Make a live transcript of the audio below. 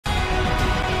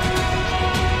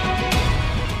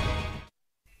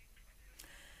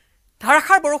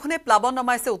ধাৰাসাৰ বৰষুণে প্লাবন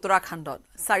নমাইছে উত্তৰাখণ্ডত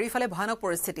চাৰিফালে ভয়ানক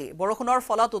পৰিস্থিতি বৰষুণৰ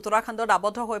ফলত উত্তৰাখণ্ডত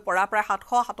আবদ্ধ হৈ পৰা প্ৰায়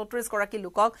 737 গৰাকী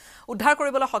লোকক উদ্ধাৰ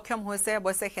কৰিবলৈ সক্ষম হৈছে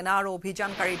অৱশ্যে সেনা আৰু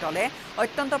অভিযানকাৰী দলে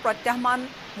অত্যন্ত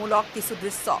প্ৰত্যাহ্বানমূলক কিছু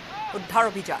দৃশ্য উদ্ধাৰ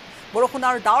অভিযান বৰষুণ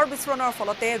আৰু ডাৱৰ বিস্ফোৰণৰ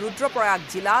ফলতে ৰুদ্ৰপ্ৰয়াগ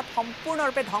জিলাত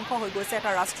সম্পূৰ্ণৰূপে ধ্বংস হৈ গৈছে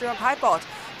এটা ৰাষ্ট্ৰীয় ঘাইপথ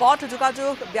পথ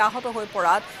যোগাযোগ ব্যাহত হৈ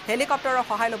পৰাত হেলিকপ্টাৰৰ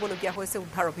সহায় ল'বলগীয়া হৈছে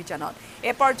উদ্ধাৰ অভিযানত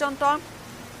এই পৰ্যন্ত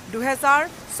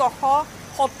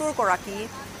 2670 গৰাকী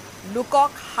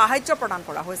লোকক সাহায্য প্ৰদান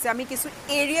কৰা হৈছে আমি কিছু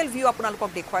এৰিয়েল ভিউ আপোনালোকক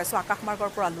দেখুৱাইছো আকাশমাৰ্গৰ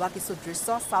পৰা লোৱা কিছু দৃশ্য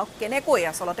চাওক কেনেকৈ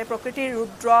আসলতে প্ৰকৃতিৰ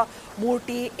ৰুদ্ৰ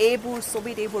মূৰ্তি এইবোৰ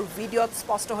ছবিত এইবোৰ ভিডিঅ'ত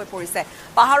স্পষ্ট হৈ পৰিছে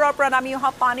পাহাৰৰ পৰা নামি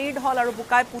অহা পানীৰ ঢল আৰু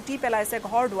বুকাই পুতি পেলাইছে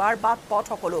ঘৰ দুৱাৰ বাট পথ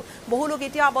সকলো বহু লোক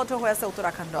এতিয়া আবদ্ধ হৈ আছে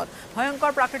উত্তৰাখণ্ডত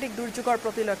ভয়ংকৰ প্ৰাকৃতিক দুৰ্যোগৰ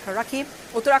প্ৰতি লক্ষ্য ৰাখি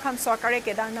উত্তৰাখণ্ড চৰকাৰে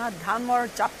কেদাৰনাথ ধামৰ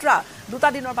যাত্ৰা দুটা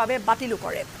দিনৰ বাবে বাতিল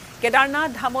কৰে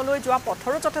কেদাৰনাথ ধামলৈ যোৱা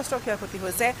পথৰো যথেষ্ট ক্ষয়ক্ষতি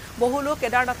হৈছে বহু লোক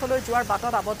কেদাৰনাথলৈ যোৱাৰ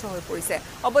বাটত আবদ্ধ হৈ পৰিছে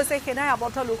অৱশ্যে সেনাই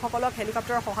আবদ্ধ লোকসকলক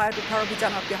হেলিকপ্টাৰৰ সহায়ত উদ্ধাৰ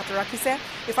অভিযান অব্যাহত ৰাখিছে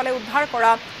ইফালে উদ্ধাৰ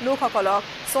কৰা লোকসকলক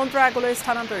সোণপ্ৰয়াগলৈ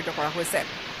স্থানান্তৰিত কৰা হৈছে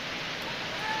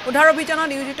উদ্ধাৰ অভিযানত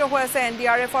নিয়োজিত হৈ আছে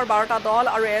এনডিআৰএফৰ 12টা দল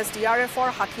আৰু এছডিআৰএফৰ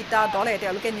 60টা দলে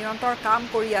তেওঁলোকে নিৰন্তৰ কাম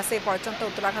কৰি আছে পৰ্যন্ত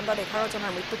উত্তৰাখণ্ডত 11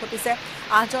 জনৰ মৃত্যু ঘটিছে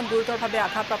 8 জন গুৰুতৰভাৱে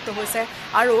আঘাতপ্ৰাপ্ত হৈছে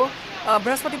আৰু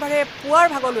বৃহস্পতিবাৰে পুৱাৰ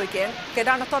ভাগলৈকে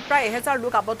কেদাৰনাথত প্ৰায় 1000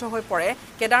 লোক আবদ্ধ হৈ পৰে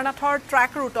কেদাৰনাথৰ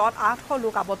ট্ৰেক ৰুটত 800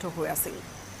 লোক আবদ্ধ হৈ আছিল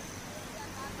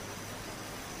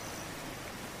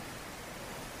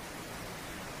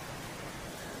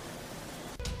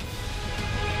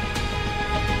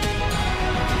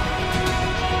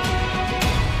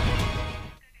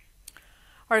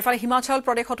और इफाले हिमाचल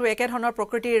प्रदेशतो एकेधৰণৰ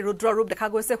প্ৰকৃতিৰ ৰুদ্ৰ ৰূপ দেখা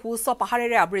গৈছে সুউচ্চ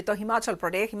পাহাৰেৰে আবৃত হিমাচল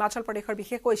প্ৰদেশৰ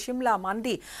বিশেষকৈ শিমলা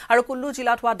মান্দি আৰু কুল্লু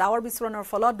জিলাত হোৱা ডাৱৰ বিস্ফোৰণৰ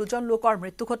ফলত দুজন লোকৰ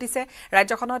মৃত্যু ঘটিছে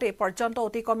ৰাজ্যখনত এই পৰ্যন্ত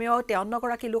অতি কমেও 53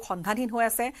 গৰাকী লোক সন্ধানহীন হৈ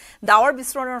আছে ডাৱৰ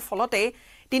বিস্ফোৰণৰ ফলতে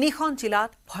তিনিখন জিলাত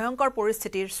ভয়ংকৰ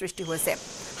পৰিস্থিতিৰ সৃষ্টি হৈছে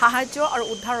সাহায্য আৰু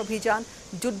উদ্ধাৰ অভিযান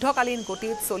যুদ্ধকালীন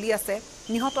গতিত চলি আছে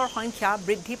নিহতৰ সংখ্যা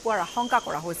বৃদ্ধি পোৱাৰ আশংকা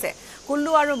কৰা হৈছে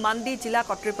কুল্লু আৰু মান্দি জিলা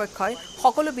কৰ্তৃপক্ষই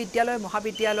সকলো বিদ্যালয়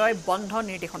মহাবিদ্যালয় বন্ধ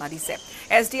নিৰ্দেশনা দিছে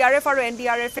এছডিআৰএফ আৰু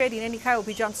এনডিআৰএফে দিনে নিশাই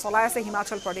অভিযান চলাই আছে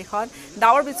হিমাচল প্ৰদেশত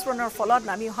ডাৱৰ বিস্ফোৰণৰ ফলত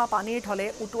নামি অহা পানীৰ ঢলে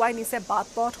উটুৱাই নিছে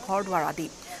বাটপথ ঘৰদুৱাৰ আদি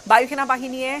বায়ুসেনা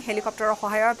বাহিনীয়ে হেলিকপ্টাৰৰ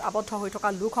সহায়ত আবদ্ধ হৈ থকা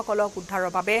লোকসকলক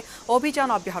উদ্ধাৰৰ বাবে অভিযান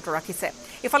অব্যাহত ৰাখিছে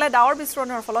ইফালে ডাৱৰ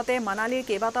বিস্ফোৰণৰ ফলতে মানালীৰ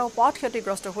কেইবাটাও পথ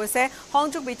ক্ষতিগ্ৰস্ত হৈছে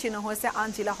সংযোগ বিচ্ছিন্ন হৈছে আন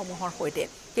জিলাসমূহৰ সৈতে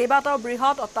কেইবাটাও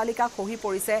বৃহৎ অট্টালিকা খহি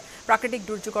পৰিছে প্ৰাকৃতিক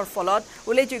দুৰ্যোগৰ ফলত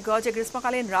উল্লেখযোগ্য যে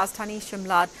গ্ৰীষ্মকালীন ৰাজধানী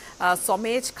শিমলাত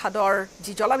সমেজ খাদৰ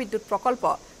যি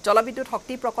জলবিদ্যুৎ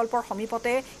শক্তি প্ৰকল্পৰ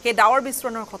সমীপতে সেই ডাৱৰ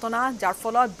বিস্ফোৰণৰ ঘটনা যাৰ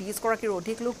ফলত 20 গৰাকীৰ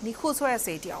অধিক লোক নিখোজ হৈ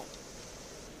আছে এতিয়াও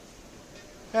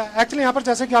एक्चुअली यहाँ पर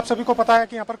जैसे कि आप सभी को पता है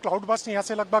कि यहाँ पर क्लाउड बस्ट यहाँ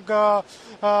से लगभग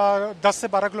 10 से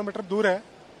 12 किलोमीटर दूर है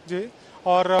जी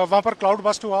और वहाँ पर क्लाउड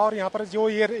बस्ट हुआ और यहाँ पर जो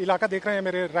ये इलाका देख रहे हैं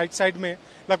मेरे राइट साइड में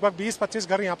लगभग 20-25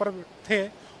 घर यहाँ पर थे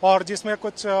और जिसमें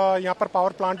कुछ यहाँ पर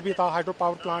पावर प्लांट भी था हाइड्रो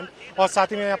पावर प्लांट और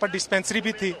साथ ही में यहाँ पर डिस्पेंसरी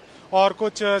भी थी और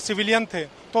कुछ सिविलियन थे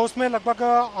तो उसमें लगभग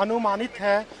अनुमानित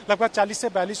है लगभग 40 से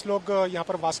 42 लोग यहाँ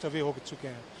पर वास्ट अवे हो चुके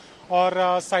हैं और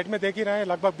साइड में देख ही रहे हैं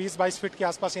लगभग 20-22 फीट के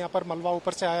आसपास यहाँ पर मलबा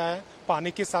ऊपर से आया है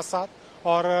पानी के साथ साथ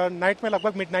और नाइट में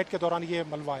लगभग मिडनाइट के दौरान ये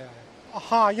मलबा आया है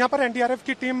हाँ यहाँ पर एनडीआरएफ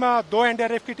की टीम 2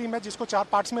 एनडीआरएफ की टीम है जिसको 4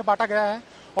 पार्ट्स में बांटा गया है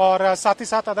और साथ ही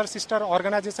साथ अदर सिस्टर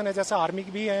ऑर्गेनाइजेशन है जैसे आर्मी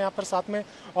भी है यहाँ पर साथ में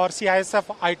और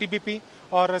सीआईएसएफ आईटीबीपी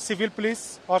और सिविल पुलिस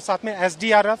और साथ में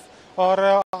एसडीआरएफ और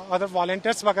अदर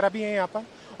वॉलंटियर्स वगैरह भी हैं यहाँ पर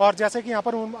और जैसे कि यहाँ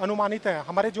पर अनुमानित है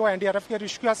हमारे जो एनडीआरएफ के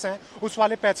रिस्क्यूअर्स हैं उस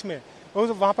वाले पैच में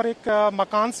वहाँ पर एक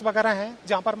मकान्स वगैरह हैं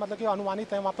जहाँ पर मतलब कि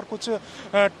अनुमानित है वहाँ पर कुछ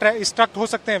स्ट्रक्ट हो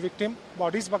सकते हैं विक्टिम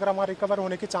बॉडीज वगैरह वहाँ रिकवर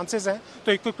होने के चांसेस हैं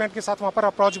तो इक्विपमेंट के साथ वहाँ पर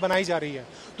अप्रोच बनाई जा रही है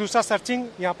दूसरा सर्चिंग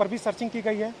यहाँ पर भी सर्चिंग की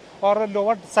गई है और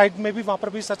लोअर साइड में भी वहाँ पर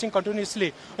भी सर्चिंग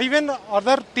कंटिन्यूसली इवन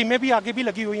अदर टीमें भी आगे भी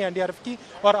लगी हुई हैं एनडीआरएफ की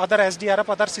और other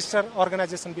SDRF other sister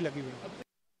organisation भी लगी हुई है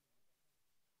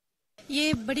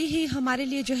ये बड़ी ही हमारे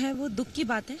लिए जो है वो दुख की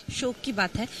बात है शोक की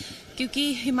बात है क्योंकि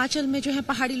हिमाचल में जो है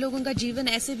पहाड़ी लोगों का जीवन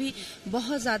ऐसे भी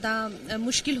बहुत ज़्यादा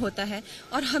मुश्किल होता है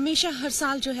और हमेशा हर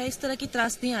साल जो है इस तरह की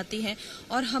त्रासदियाँ आती हैं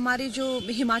और हमारे जो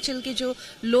हिमाचल के जो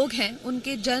लोग हैं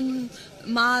उनके जन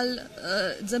माल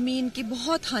ज़मीन की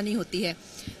बहुत हानि होती है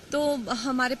तो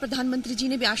हमारे प्रधानमंत्री जी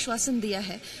ने भी आश्वासन दिया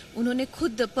है उन्होंने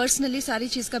खुद पर्सनली सारी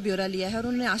चीज़ का ब्यौरा लिया है और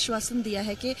उन्होंने आश्वासन दिया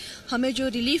है कि हमें जो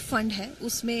रिलीफ फंड है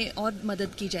उसमें और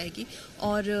मदद की जाएगी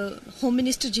और होम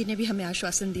मिनिस्टर जी ने भी हमें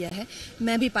आश्वासन दिया है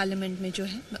मैं भी पार्लियामेंट में जो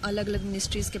है अलग अलग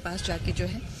मिनिस्ट्रीज़ के पास जाके जो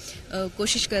है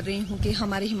कोशिश कर रही हूँ कि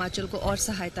हमारे हिमाचल को और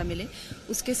सहायता मिले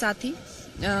उसके साथ ही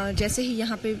जैसे ही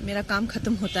यहाँ पे मेरा काम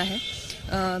ख़त्म होता है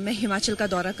मैं हिमाचल का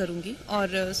दौरा करूंगी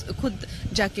और खुद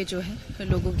जाके जो है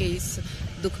लोगों के इस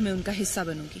दुख में उनका हिस्सा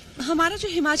बनूंगी। हमारा जो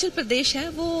हिमाचल प्रदेश है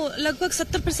वो लगभग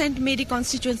 70% मेरी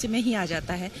कॉन्स्टिट्यूएंसी में ही आ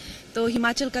जाता है। तो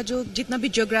हिमाचल का जो जितना भी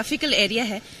ज्योग्राफिकल एरिया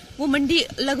है वो मंडी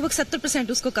लगभग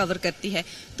 70% उसको कवर करती है।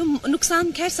 तो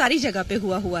नुकसान खैर सारी जगह पे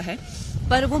हुआ है,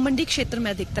 पर वो मंडी क्षेत्र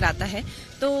में अधिकतर आता है।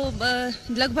 तो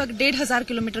लगभग 1,500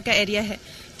 किलोमीटर का एरिया है,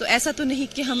 तो ऐसा तो नहीं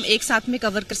कि हम एक साथ में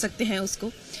कवर कर सकते हैं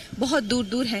उसको। बहुत दूर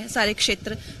दूर हैं सारे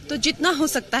क्षेत्र, तो जितना हो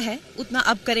सकता है उतना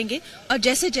अब करेंगे और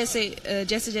जैसे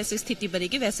जैसे स्थिति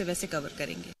बनेगी वैसे वैसे कवर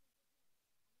करेंगे।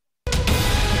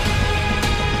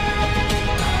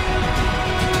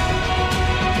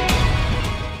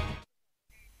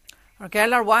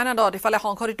 কেৰালাৰ ৱায়ানাডত ইফালে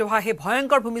সংঘটিত হোৱা সেই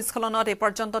ভয়ংকৰ ভূমিস্খলনত এই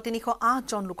পৰ্যন্ত ৩০৮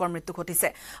 জন লোকৰ মৃত্যু ঘটিছে।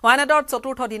 ৱায়ানাডত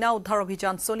চতুৰ্থ দিনা উদ্ধাৰ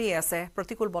অভিযান চলি আছে।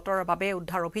 প্ৰতিকূল বতৰৰ বাবে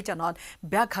উদ্ধাৰ অভিযানত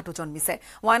ব্যাঘাতো জন্মিছে।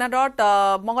 ৱায়ানাডত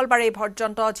মঙলবাৰে এই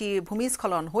পৰ্যন্ত যি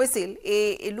ভূমিস্খলন হৈছিল,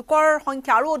 এই লোকৰ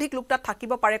সংখ্যা আৰু অধিক লোক তাত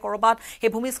থাকিব পাৰে কৰবাত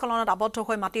সেই ভূমিস্খলনত আবদ্ধ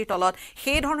হৈ মাটিৰ তলত,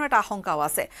 সেই ধৰণৰ এটা আশংকাও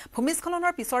আছে।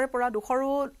 ভূমিস্খলনৰ পিছৰে পৰা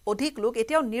 ২০০ৰো অধিক লোক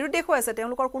এতিয়াও নিৰুদ্দেশ হৈ আছে।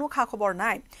 তেওঁলোকৰ কোনো খা খবৰ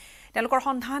নাই। তেওঁলোকৰ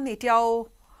সন্ধান এতিয়াও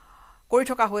কৰি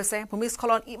থকা হৈছে।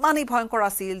 ভূমিস্খলন ইমানেই ভয়ংকৰ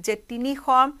আছিল যে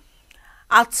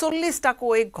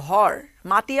 ৩৪৮টাকৈ ঘৰ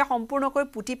মাটিয়ে সম্পূৰ্ণকৈ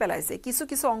পুতি পেলাইছে। কিছু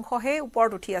কিছু অংশহে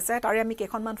ওপৰত উঠি আছে। তাৰে আমি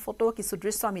কেইখনমান ফটো, কিছু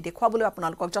দৃশ্য আমি দেখুৱাবলৈ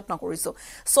আপোনালোকক যত্ন কৰিছোঁ।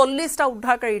 ৪০টা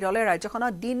উদ্ধাৰকাৰী দলে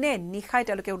ৰাজ্যখনত দিনে নিশাই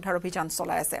তেওঁলোকে উদ্ধাৰ অভিযান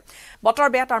চলাই আছে। বতৰ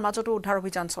বেয়া, তাৰ মাজতো উদ্ধাৰ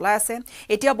অভিযান চলাই আছে।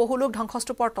 এতিয়া বহু লোক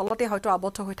ধ্বংসস্তূপৰ তলতে হয়তো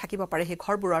আবদ্ধ হৈ থাকিব পাৰে সেই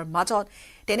ঘৰবোৰৰ মাজত।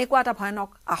 তেনেকুৱা এটা ভয়ানক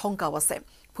আশংকাও আছে।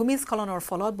 ভূমিস্খলনৰ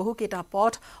ফলত বহুকেইটা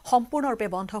পথ সম্পূৰ্ণৰূপে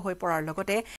বন্ধ হৈ পৰাৰ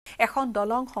লগতে এখন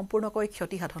দলং সম্পূৰ্ণকৈ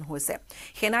ক্ষতিসাধন হৈছে।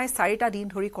 সেনাই ৪টা দিন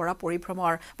ধৰি কৰা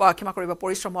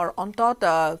পৰিশ্ৰমৰ অন্তত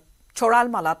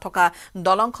চোৰালমালাত থকা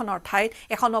দলংখনৰ ঠাইত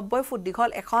 ১৯০ ফুট দীঘল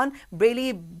এখন ব্ৰেইলি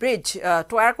ব্ৰিজ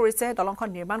তৈয়াৰ কৰিছে। দলংখন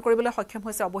নিৰ্মাণ কৰিবলৈ সক্ষম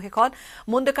হৈছে। অৱশেষত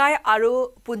মুণ্ডকাই আৰু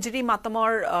পুঞ্জিৰি মাতমৰ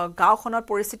গাঁওখনত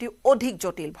পৰিস্থিতি অধিক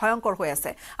জটিল, ভয়ংকৰ হৈ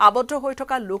আছে। আবদ্ধ হৈ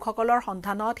থকা লোকসকলৰ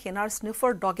সন্ধানত সেনাৰ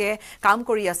স্নিফাৰ ডগে কাম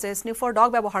কৰি আছে। স্নিফাৰ ডগ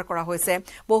ব্যৱহাৰ কৰা হৈছে।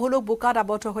 বহু লোক বোকাত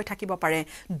আবদ্ধ হৈ থাকিব পাৰে।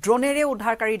 ড্ৰোনেৰে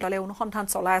উদ্ধাৰকাৰী দলে অনুসন্ধান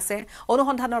চলাই আছে।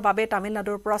 অনুসন্ধানৰ বাবে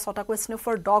তামিলনাডুৰ পৰা ৬টাকৈ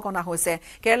স্নিফাৰ ডগ অনা হৈছে।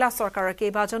 কেৰালা চৰকাৰৰ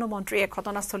কেইবাজনো মন্ত্ৰীয়ে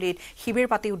ঘটনাস্থলীত শিবিৰ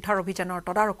পাতি উদ্ধাৰ অভিযানৰ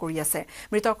তদাৰক কৰি আছে।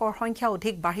 মৃতকৰ সংখ্যা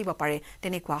অধিক বাঢ়িব পাৰে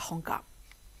তেনেকুৱা আশংকা।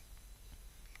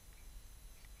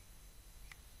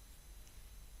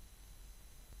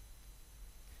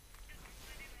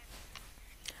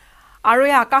 আৰু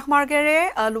এই আকাশমাৰ্গেৰে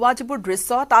লোৱা যিবোৰ দৃশ্য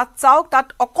তাত চাওক, তাত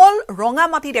অকল ৰঙা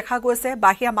মাটি দেখা গৈছে,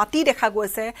 বাহিৰা মাটি দেখা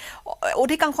গৈছে।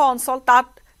 অধিকাংশ অঞ্চল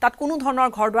তাত কোনো ধৰণৰ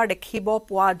ঘৰ দুৱাৰ দেখিব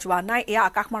পোৱা যোৱা নাই। এয়া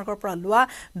আকাশমাৰ্গৰ পৰা লোৱা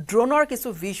ড্ৰোনৰ কিছু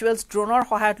ভিজুৱেলছ, ড্ৰোনৰ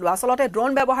সহায়ত লোৱা। আচলতে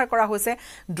ড্ৰোন ব্যৱহাৰ কৰা হৈছে।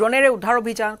 ড্ৰোনেৰে উদ্ধাৰ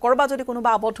অভিযান, ক'ৰবাত যদি কোনোবা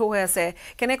আবদ্ধ হৈ আছে,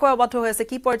 কেনেকৈ আবদ্ধ হৈ আছে,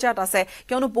 কি পৰ্যায়ত আছে,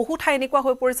 কিয়নো বহু ঠাই এনেকুৱা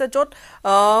হৈ পৰিছে য'ত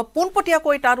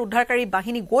পোনপটীয়াকৈ তাত উদ্ধাৰকাৰী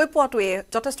বাহিনী গৈ পোৱাটোৱে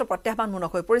যথেষ্ট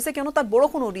প্ৰত্যাহ্বানমূলক হৈ পৰিছে। কিয়নো তাত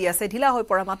বৰষুণো দি আছে, ঢিলা হৈ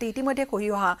পৰা মাটি, ইতিমধ্যে খহি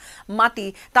অহা মাটি।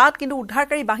 তাত কিন্তু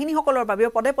উদ্ধাৰকাৰী বাহিনীসকলৰ বাবেও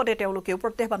পদে পদে তেওঁলোকেও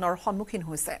প্ৰত্যাহ্বানৰ সন্মুখীন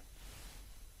হৈছে।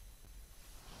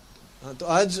 तो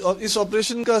आज इस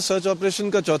ऑपरेशन का, सर्च ऑपरेशन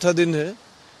का चौथा दिन है।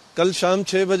 कल शाम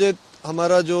 6 बजे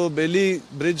हमारा जो बेली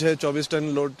ब्रिज है 24 टन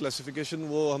लोड क्लासिफिकेशन,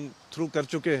 वो हम थ्रू कर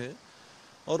चुके हैं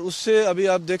और उससे अभी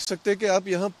आप देख सकते हैं कि आप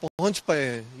यहाँ पहुँच पाए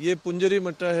हैं। ये पुंजरी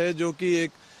मट्टा है जो कि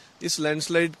एक इस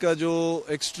लैंडस्लाइड का जो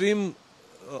एक्सट्रीम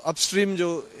अपस्ट्रीम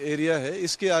जो एरिया है,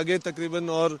 इसके आगे तकरीबन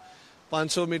और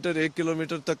 500 मीटर 1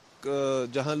 किलोमीटर तक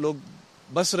जहाँ लोग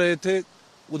बस रहे थे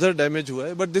उधर डैमेज हुआ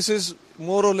है। बट दिस इज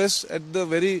मोर और less at the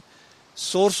very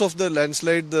source of the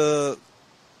landslide,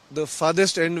 the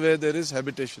farthest end where there is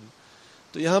habitation.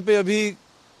 तो यहाँ पे अभी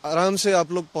आराम से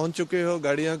आप लोग पहुँच चुके हो,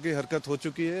 गाड़ियाँ की हरकत हो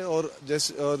चुकी है और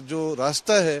जो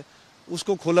रास्ता है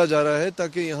उसको खोला जा रहा है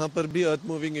ताकि यहाँ पर भी अर्थ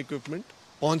मूविंग इक्विपमेंट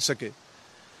पहुँच सके।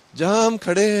 जहाँ हम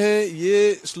खड़े हैं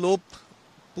ये स्लोप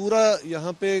पूरा,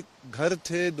 यहाँ पे घर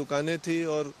थे, दुकानें थी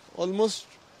और ऑलमोस्ट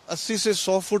 80 से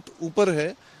 100 फुट ऊपर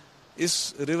है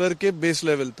इस रिवर के बेस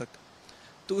लेवल तक।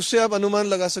 तो उससे आप अनुमान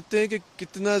लगा सकते हैं कि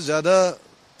कितना ज़्यादा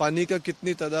पानी का,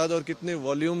 कितनी तादाद और कितने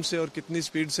वॉल्यूम से और कितनी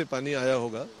स्पीड से पानी आया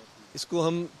होगा। इसको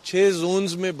हम 6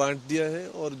 जोन्स में बांट दिया है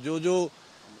और जो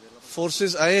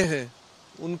फोर्सेस आए हैं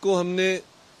उनको हमने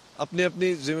अपनी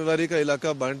अपनी जिम्मेवारी का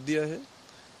इलाका बांट दिया है।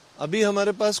 अभी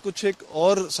हमारे पास कुछ एक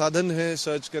और साधन है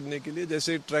सर्च करने के लिए,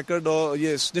 जैसे ट्रैकर डॉग,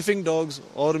 ये स्निफिंग डॉग्स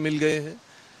और मिल गए हैं,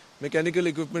 मैकेनिकल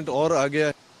इक्विपमेंट और आ गया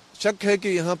है। शक है कि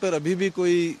यहाँ पर अभी भी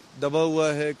कोई दबा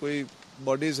हुआ है, कोई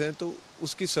बॉडीज हैं, तो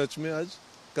उसकी सर्च में आज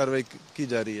कार्रवाई की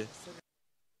जा रही है।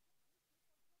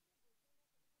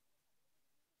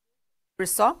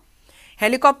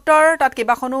 হেলিকপ্টাৰ তাত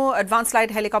কেইবাখনো এডভান্স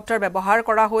লাইট হেলিকপ্টাৰ ব্যৱহাৰ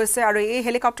কৰা হৈছে আৰু এই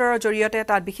হেলিকপ্টাৰৰ জৰিয়তে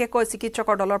তাত বিশেষকৈ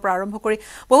চিকিৎসকৰ দলৰ পৰা আৰম্ভ কৰি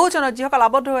বহুজন যিসকল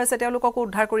আবদ্ধ হৈছে তেওঁলোকক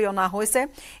উদ্ধাৰ কৰি অনা হৈছে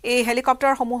এই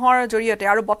হেলিকপ্টাৰসমূহৰ জৰিয়তে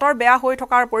আৰু বতৰ বেয়া হৈ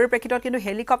থকাৰ পৰিপ্ৰেক্ষিতত কিন্তু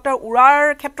হেলিকপ্টাৰ উৰাৰ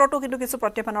ক্ষেত্ৰতো কিন্তু কিছু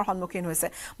প্ৰত্যাহ্বানৰ সন্মুখীন হৈছে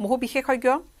বহু বিশেষজ্ঞ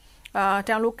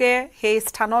তেওঁলোকে সেই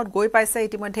স্থানত গৈ পাইছে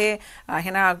ইতিমধ্যে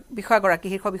হেনা বিষয়গৰাকী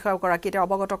শীৰ্ষ বিষয়গৰাকীতে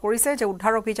অৱগত কৰিছে যে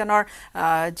উদ্ধাৰ অভিযানৰ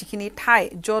যিখিনি ঠাই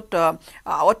য'ত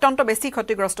অত্যন্ত বেছি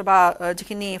ক্ষতিগ্ৰস্ত বা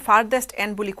যিখিনি ফাৰ্ডেষ্ট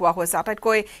এণ্ড বুলি কোৱা হৈছে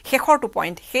আটাইতকৈ শেষৰটো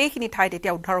পইণ্ট সেইখিনি ঠাইত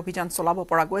এতিয়া উদ্ধাৰ অভিযান চলাব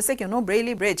পৰা গৈছে কিয়নো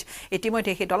ব্ৰেইলি ব্ৰিজ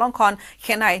ইতিমধ্যে সেই দলংখন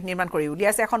সেনাই নিৰ্মাণ কৰি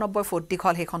উলিয়াইছে 190 ফুট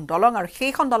দীঘল সেইখন দলং আৰু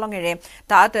সেইখন দলঙেৰে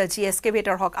তাত যি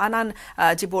এস্কেভেটৰ হওক আন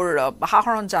যিবোৰ সা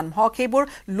সৰঞ্জাম হওক সেইবোৰ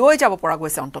লৈ যাব পৰা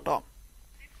গৈছে অন্তত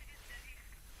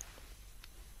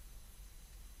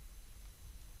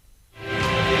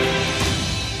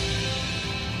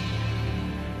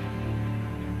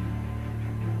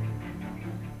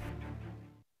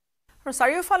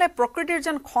চাৰিওফালে প্ৰকৃতিৰ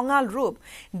যেন খঙাল ৰূপ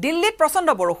দিল্লীত প্ৰচণ্ড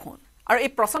বৰষুণ আৰু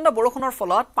এই প্ৰচণ্ড বৰষুণৰ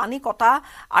ফলত পানী কটা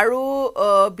আৰু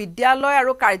বিদ্যালয়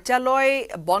আৰু কাৰ্যালয়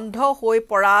বন্ধ হৈ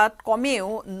পৰাত কমেও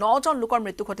 9জন লোকৰ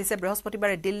মৃত্যু ঘটিছে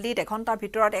বৃহস্পতিবাৰে দিল্লীত এঘণ্টাৰ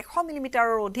ভিতৰত 100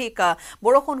 মিলিমিটাৰৰ অধিক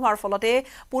বৰষুণ হোৱাৰ ফলতে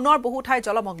পুনৰ বহু ঠাই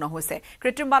জলমগ্ন হৈছে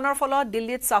কৃত্ৰিম বানৰ ফলত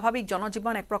দিল্লীত স্বাভাৱিক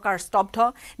জনজীৱন এক প্ৰকাৰ স্তব্ধ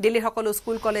দিল্লীৰ সকলো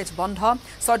স্কুল কলেজ বন্ধ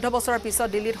 14 বছৰৰ পিছত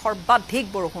দিল্লীত সৰ্বাধিক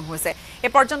বৰষুণ হৈছে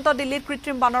এই পৰ্যন্ত দিল্লীত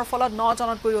কৃত্ৰিম বানৰ ফলত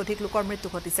 9জনতকৈ অধিক লোকৰ মৃত্যু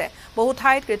ঘটিছে বহু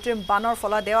ঠাইত কৃত্ৰিম বানৰ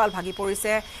ফলত দেৱাল ভাগি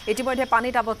পৰিছে ইতিমধ্যে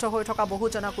পানীত আবদ্ধ হৈ থকা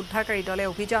বহুজনক উদ্ধাৰকাৰী দলে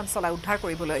অভিযান চলাই উদ্ধাৰ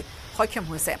কৰিবলৈ সক্ষম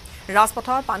হৈছে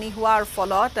ৰাজপথত পানী হোৱাৰ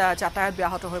ফলত যাতায়াত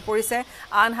ব্যাহত হৈ পৰিছে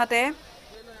আনহাতে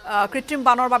কৃত্ৰিম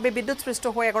বানৰ বাবে বিদ্যুৎস্পৃষ্ট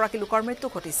হৈ এগৰাকী লোকৰ মৃত্যু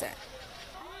ঘটিছে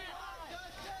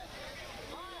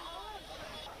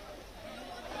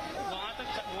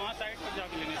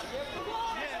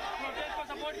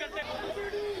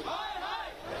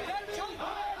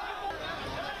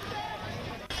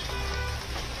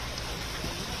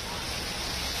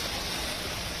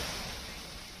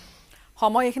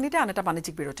সময় এখিনিতে আন এটা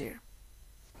বাণিজ্যিক বিৰতিৰ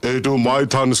এইটো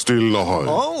মাইথান ষ্টিল নহয়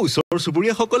ওচৰ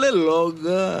চুবুৰীয়াসকলে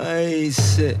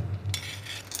লগাইছে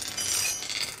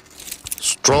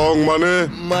ষ্ট্ৰং মানে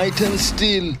মাইথান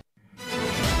ষ্টিল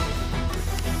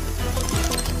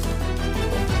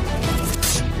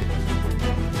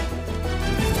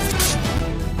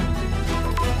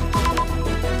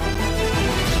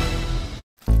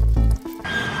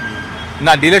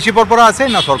না ডিলাৰশ্বিপৰ পৰা আছে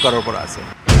না চৰকাৰৰ পৰা আছে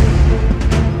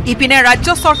ইপিনে ৰাজ্য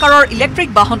চৰকাৰৰ ইলেক্ট্ৰিক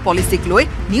বাহন পলিচিক লৈ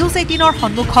নিউজ 18ৰ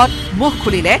সন্মুখত মুখ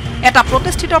খুলিলে এটা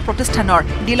প্ৰতিষ্ঠিত প্ৰতিষ্ঠানৰ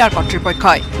ডিলাৰ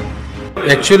কৰ্তৃপক্ষই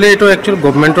একচুৱেলি এইটো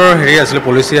গভৰ্ণমেণ্টৰ হেৰি আছিলে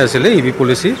পলিচি আছিলে ইভি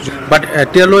পলিচি বাট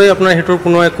এতিয়ালৈ আপোনাৰ সেইটোৰ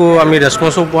কোনো একো আমি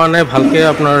ৰেছপন্সো পোৱা নাই ভালকে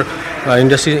আপোনাৰ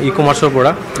ইণ্ডাষ্ট্ৰি ই কমাৰ্চৰ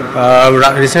পৰা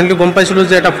ৰিচেণ্টলি গম পাইছিলোঁ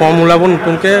যে এটা ফৰ্ম ওলাব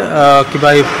নতুনকৈ কিবা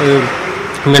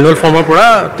মেনুৱেল ফৰ্মৰ পৰা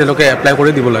তেওঁলোকে এপ্লাই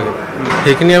কৰি দিব লাগে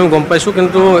সেইখিনি আমি গম পাইছোঁ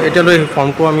কিন্তু এতিয়ালৈ সেই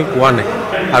ফৰ্মটো আমি পোৱা নাই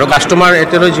আৰু কাষ্টমাৰ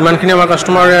এতিয়ালৈ যিমানখিনি আমাৰ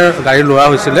কাষ্টমাৰে গাড়ী লোৱা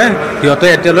হৈছিলে সিহঁতে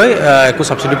এতিয়ালৈ একো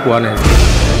ছাবচিডি পোৱা নাই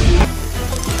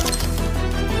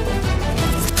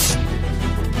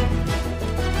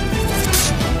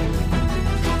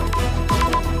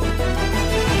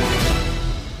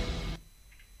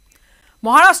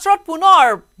মহাৰাষ্ট্ৰত পুনৰ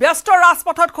ব্যস্ত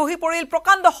ৰাজপথত খহি পৰিল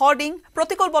প্ৰকাণ্ড হৰ্ডিং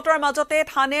প্ৰতিকূল বতৰৰ মাজতে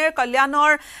থানেৰ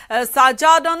কল্যাণৰ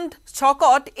সাজাদন্দ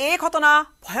চকত এই ঘটনা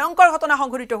ভয়ংকৰ ঘটনা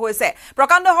সংঘটিত হৈছে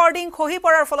প্ৰকাণ্ড হৰ্ডিং খহি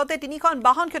পৰাৰ ফলতে তিনিখন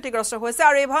বাহন ক্ষতিগ্ৰস্ত হৈছে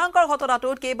আৰু এই ভয়ংকৰ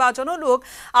ঘটনাটোত কেইবাজনো লোক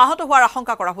আহত হোৱাৰ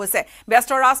আশংকা কৰা হৈছে ব্যস্ত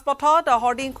ৰাজপথত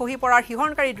হৰ্ডিং খহি পৰাৰ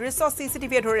হিহৰণকাৰী দৃশ্য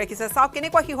চিচিটিভিয়ে ধৰি ৰাখিছে চাওক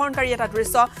কেনেকুৱা হিহৰণকাৰী এটা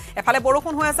দৃশ্য এফালে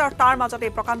বৰষুণ হৈ আছে আৰু তাৰ মাজতে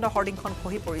এই প্ৰকাণ্ড হৰ্ডিংখন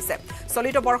খহি পৰিছে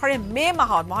চলিত বৰ্ষৰে মে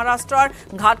মাহত মহাৰাষ্ট্ৰৰ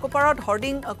ঘাটকোপাৰত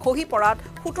হৰ্ডিং খহি পৰাত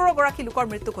 17 গৰাকী লোকৰ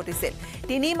মৃত্যু ঘটিছিল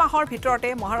 3 মাহৰ ভিতৰতে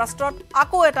মহাৰাষ্ট্ৰত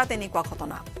আকৌ এটা তেনেকুৱা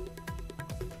ঘটনা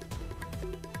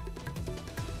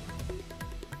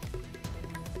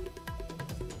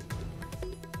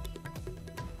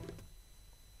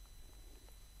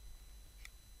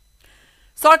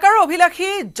চৰকাৰৰ অভিলাষী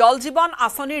জল জীৱন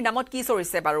আঁচনিৰ নামত কি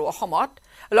চৰিছে বাৰু অসমত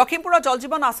লখিমপুৰৰ জল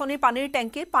জীৱন আঁচনিৰ পানীৰ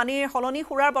টেংকিত পানীৰ হলনি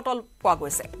সুৰাৰ বটল পোৱা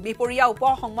গৈছে বিপৰীয়া উপ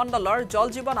সংমণ্ডলৰ জল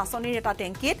জীৱন আঁচনিৰ এটা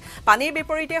টেংকিত পানীৰ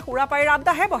বিপৰীতে সুৰা পানীৰ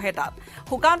আড্ডাহে বহে তাত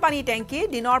শুকান পানী টেংকি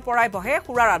দিনৰ পৰাই বহে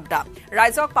সুৰাৰ আড্ডা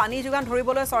ৰাইজক পানী যোগান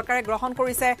ধৰিবলৈ চৰকাৰে গ্ৰহণ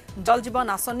কৰিছে জল জীৱন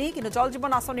আঁচনি কিন্তু জল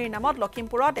জীৱন আঁচনিৰ নামত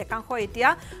লখিমপুৰত একাংশ এতিয়া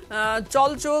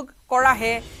জল যোগ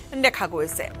কৰাহে দেখা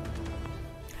গৈছে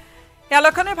এয়া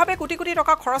লক্ষণীয়ভাৱে কোটি কোটি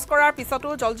টকা খৰচ কৰাৰ পিছতো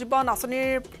জল জীৱন আঁচনিৰ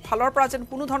ফালৰ পৰা যেন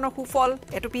কোনো ধৰণৰ সুফল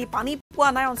এটুপি পানী পোৱা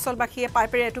নাই অঞ্চলবাসীয়ে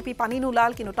পাইপেৰে এটুপি পানী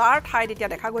নোলাল কিন্তু তাৰ ঠাইত এতিয়া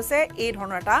দেখা গৈছে এই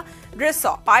ধৰণৰ এটা দৃশ্য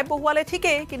পাইপ বহুৱালে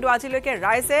ঠিকেই কিন্তু আজিলৈকে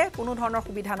ৰাইজে কোনো ধৰণৰ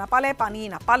সুবিধা নাপালে পানী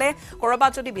নাপালে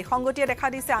কৰবাত যদি বিসংগতিয়ে দেখা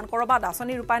দিছে আন কৰবাত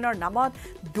আঁচনি ৰূপায়ণৰ নামত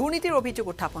দুৰ্নীতিৰ অভিযোগ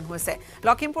উত্থাপন হৈছে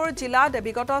লখিমপুৰ জিলাত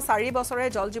বিগত 4 বছৰে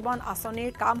জল জীৱন আঁচনিৰ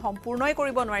কাম সম্পূৰ্ণই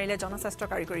কৰিব নোৱাৰিলে জনস্বাস্থ্য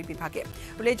কাৰিকৰী বিভাগে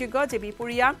উল্লেখযোগ্য যে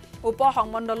বিপুৰীয়া উপ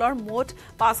সংমণ্ডলৰ মুঠ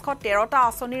 513টা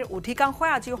আঁচনিৰ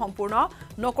অধিকাংশই আজিও সম্পূৰ্ণ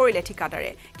নকৰিলে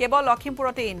ঠিকাদাৰে কেৱল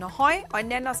লখিমপুৰতেই নহয়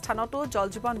অন্যান্য স্থানতো জল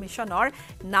জীৱন মিছনৰ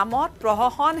নামত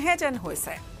প্ৰহসনহে যেন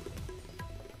হৈছে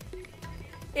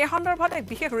এই সন্দৰ্ভত এক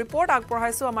বিশেষ ৰিপৰ্ট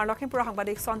আগবঢ়াইছো আমাৰ লখিমপুৰৰ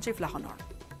সাংবাদিক সঞ্জীৱ লাহনৰ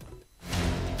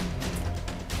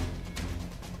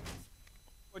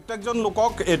প্ৰত্যেকজন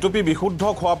লোকক এটুপি বিশুদ্ধ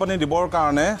খোৱা পানী দিবৰ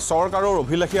কাৰণে চৰকাৰৰ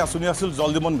অভিলাষী আঁচনি আছিল জল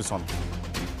জীৱন মিছন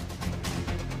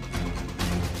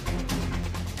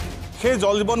সেই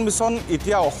জল জীৱন মিছন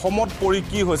এতিয়া অসমত পৰি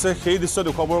কি হৈছে সেই দৃশ্য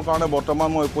দেখুৱাবৰ কাৰণে বৰ্তমান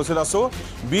মই উপস্থিত আছোঁ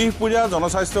বিহপুৰীয়া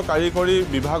জনস্বাস্থ্য কাৰিকৰী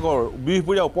বিভাগৰ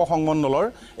বিহপুৰীয়া উপসংমণ্ডলৰ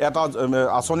এটা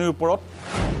আঁচনিৰ ওপৰত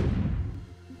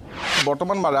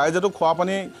বৰ্তমান ৰাইজেতো খোৱা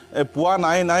পানী পোৱা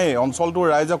নাই অঞ্চলটোৰ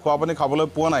ৰাইজে খোৱা পানী খাবলৈ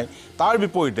পোৱা নাই তাৰ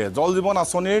বিপৰীতে জল জীৱন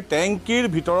আঁচনিৰ টেংকিৰ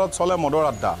ভিতৰত চলে মদৰ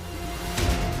আড্ডা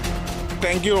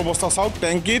টেংকিৰ অৱস্থা চাওক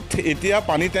টেংকিত এতিয়া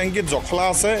পানী টেংকিত জখলা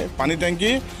আছে পানী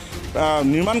টেংকি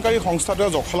নিৰ্মাণকাৰী সংস্থাটোৱে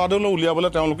জখলাডলৈ উলিয়াবলৈ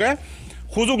তেওঁলোকে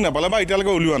সুযোগ নাপালে বা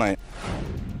এতিয়ালৈকে উলিওৱা নাই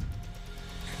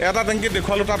এটা টেংকিত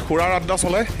দেখুৱালোঁ তাত খুৰাৰ আড্ডা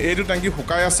চলে এইটো টেংকি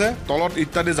শুকাই আছে তলত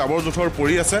ইত্যাদি জাবৰ জোঁথৰ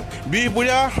পৰি আছে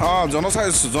বিহপুৰীয়া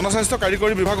জনস্বাস্থ্য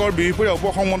কাৰিকৰী বিভাগৰ বিহপুৰীয়া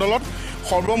উপসংমণ্ডলত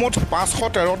সৰ্বমুঠ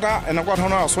 513টা এনেকুৱা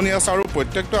ধৰণৰ আঁচনি আছে আৰু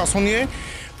প্ৰত্যেকটো আঁচনিয়ে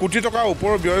কোটি টকাৰ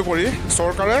ওপৰ ব্যয় কৰি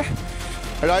চৰকাৰে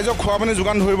ৰাইজক খোৱা পানী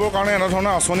যোগান ধৰিবৰ কাৰণে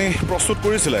এনেধৰণৰ আঁচনি প্ৰস্তুত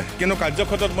কৰিছিলে কিন্তু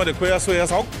কাৰ্যক্ষেত্ৰত মই দেখুৱাই আছোঁ এয়া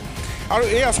চাওক আৰু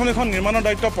এই আঁচনিখন নিৰ্মাণৰ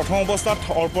দায়িত্ব প্ৰথম অৱস্থাত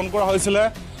অৰ্পণ কৰা হৈছিলে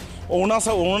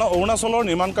অৰুণাচলৰ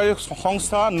নিৰ্মাণকাৰী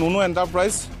সংস্থা নুনু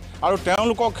এণ্টাৰপ্ৰাইজ আৰু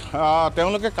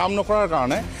তেওঁলোকে কাম নকৰাৰ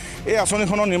কাৰণে এই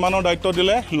আঁচনিখনৰ নিৰ্মাণৰ দায়িত্ব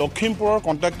দিলে লখিমপুৰৰ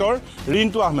কণ্ট্ৰেক্টৰ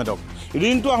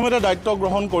ৰিণ্টু আহমেদে দায়িত্ব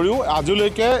গ্ৰহণ কৰিও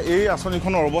আজিলৈকে এই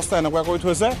আঁচনিখনৰ অৱস্থা এনেকুৱা কৰি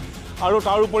থৈছে আৰু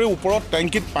তাৰ উপৰি ওপৰত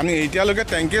টেংকিত পানী এতিয়ালৈকে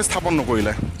টেংকিয়ে স্থাপন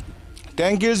নকৰিলে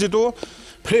টেংকিৰ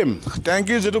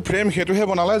যিটো ফ্ৰেম সেইটোহে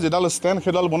বনালে যিডাল ষ্টেণ্ড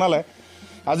সেইডাল বনালে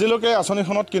আজিলৈকে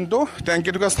আঁচনিখনত কিন্তু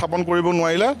টেংকিটোকে স্থাপন কৰিব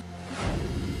নোৱাৰিলে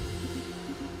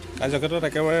কাৰ্যক্ষেত্ৰত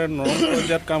একেবাৰে নৰম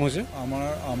পৰ্যায়ত কাম হৈছে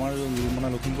আমাৰ মানে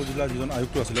লখিমপুৰ জিলাৰ যিজন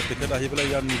আয়ুক্ত আছিলে তেখেত আহি পেলাই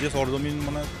ইয়াত নিজে চৰজমিন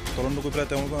মানে তদন্ত কৰি পেলাই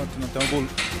তেওঁলোক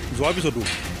যোৱাৰ পিছতো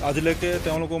আজিলৈকে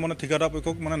তেওঁলোকৰ মানে ঠিকাদাৰ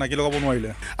পক্ষক মানে নাকি লগাব নোৱাৰিলে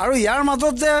আৰু ইয়াৰ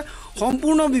মাজত যে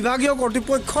সম্পূৰ্ণ বিভাগীয়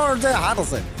কৰ্তৃপক্ষৰ যে হাত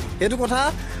আছে সেইটো কথা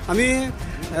আমি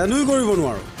নুই কৰিব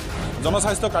নোৱাৰোঁ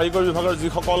জনস্বাস্থ্য কাৰিকৰী বিভাগৰ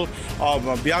যিসকল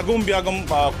ব্যাগম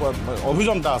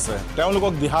অভিযন্তা আছে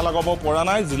তেওঁলোকক দিহা লগাব পৰা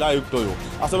নাই জিলা আয়ুক্তয়ো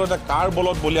আচলতে কাৰ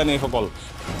বলত বলিয়ানি এইসকল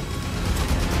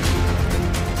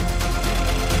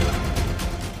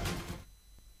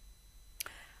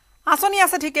আঁচনি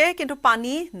আছে ঠিকেই কিন্তু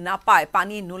পানী নাপায়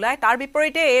পানী নোলায় তাৰ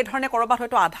বিপৰীতে এই ধৰণে কৰবাত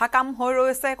হয়তো আধা কাম হৈ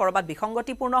ৰৈছে কৰবাত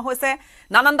বিসংগতিপূৰ্ণ হৈছে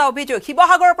নানানটা অভিযোগ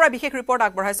শিৱসাগৰৰ পৰা বিশেষ ৰিপৰ্ট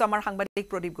আগবঢ়াইছো আমাৰ সাংবাদিক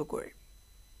প্ৰদীপ গগৈ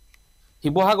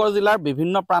শিৱসাগৰ জিলাৰ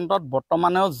বিভিন্ন প্ৰান্তত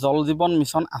বৰ্তমানেও জল জীৱন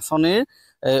মিছন আঁচনিৰ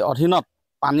অধীনত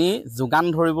পানী যোগান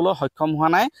ধৰিবলৈ সক্ষম হোৱা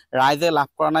নাই ৰাইজে লাভ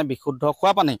কৰা নাই বিশুদ্ধ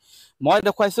খোৱা পানী মই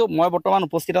দেখুৱাইছো মই বৰ্তমান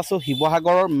উপস্থিত আছো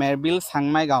শিৱসাগৰৰ মেৰবিল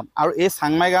চাংমাই গাঁৱত আৰু এই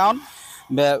চাংমাই গাঁৱত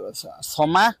 6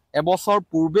 মাহ এবছৰ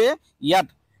পূৰ্বে ইয়াত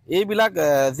এইবিলাক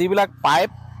যিবিলাক পাইপ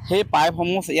সেই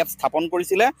পাইপসমূহ ইয়াত স্থাপন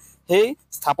কৰিছিলে সেই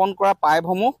স্থাপন কৰা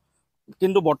পাইপসমূহ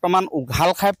কিন্তু বৰ্তমান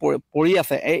উঘাল খাই পৰি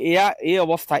আছে এই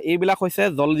অৱস্থা এইবিলাক হৈছে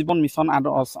জল জীৱন মিছন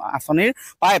আঁচনিৰ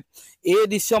পাইপ এই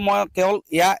দৃশ্য মই কেৱল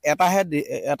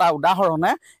এটা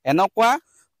উদাহৰণে এনেকুৱা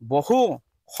বহু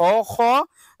শ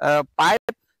পাইপ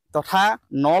তথা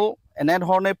নল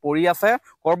এনেধৰণে পৰি আছে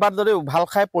কৰবাত যদি উভাল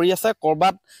খাই পৰি আছে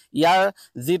কৰবাত ইয়াৰ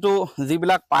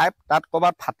যিবিলাক পাইপ তাত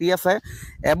কৰবাত ফাটি আছে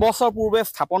এবছৰ পূৰ্বে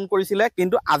স্থাপন কৰিছিলে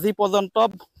কিন্তু আজি পৰ্যন্ত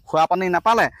খোৱা পানী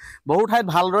নাপালে বহু ঠাইত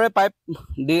ভালদৰে পাইপ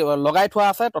লগাই থোৱা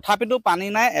আছে তথাপিতো পানী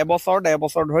নাই এবছৰ 1.5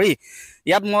 বছৰ ধৰি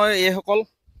ইয়াত মই এইসকল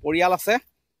পৰিয়াল আছে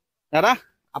দাদা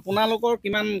আপোনালোকৰ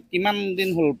কিমান দিন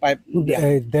হ'ল পাইপ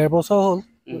 1.5 বছৰ হ'ল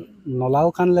নলাও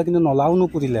খান্দিলে কিন্তু নলাও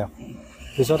নুপুতিলে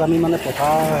পিছত আমি মানে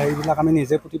পথাৰ হেৰিবিলাক আমি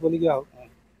নিজে পুতিবলগীয়া হ'ল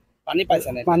পানী পাইছে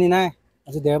নাই পানী নাই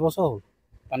আজি 1.5 বছৰ হ'ল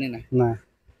পানী নাই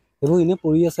এইবোৰ এনেই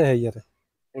পৰি আছে হেৰিয়াতে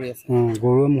পৰি আছে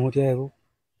গৰুৱে মুহতীয়া এইবোৰ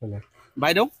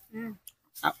বাইদেউ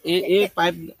এই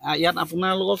পাইপ ইয়াত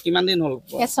আপোনালোকৰ কিমান দিন হ'ল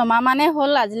 6 মাহ মানে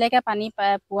হ'ল আজিলৈকে পানী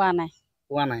পোৱা নাই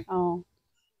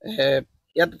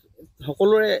ইয়াত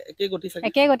সকলোৰে একে গতি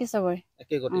চবৰে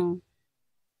একে গতি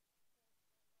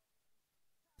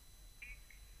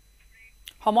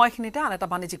সময়খিনিতে আন এটা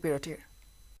বাণিজ্যিক বিৰতিৰ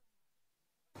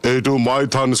এইটো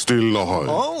মাইথান ষ্টিল নহয়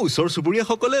ওচৰ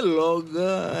চুবুৰীয়াসকলে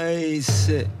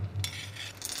লগাইছে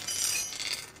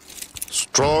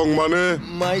ষ্ট্ৰং মানে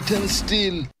মাইথান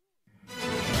ষ্টিল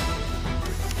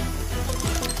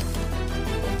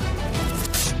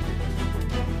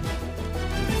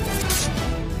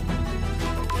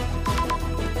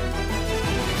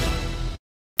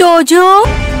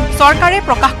চৰকাৰে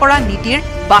প্ৰকাশ কৰা নীতিৰ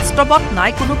বাস্তৱত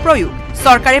নাই কোনো প্ৰয়োগ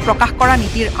চৰকাৰে প্ৰকাশ কৰা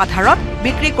নীতিৰ আধাৰত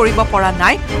বিক্ৰী কৰিব পৰা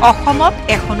নাই অসমত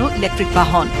এখনো ইলেক্ট্ৰিক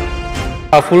বাহন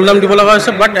ফুল দাম দিব লগা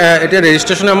হৈছে বাট এতিয়া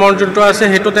ৰেজিষ্ট্ৰেশ্যন এমাউণ্ট যোনটো আছে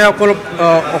সেইটোতে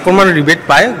অকণমান ৰিবেট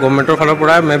পায় গভৰ্ণমেণ্টৰ ফালৰ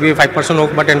পৰা মে বি 5%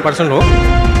 হওক বা 10% হওক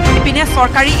ইপিনে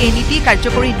চৰকাৰী এই নীতি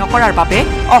কাৰ্যকৰী নকৰাৰ বাবে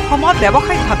অসমত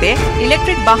ব্যৱসায়িকভাৱে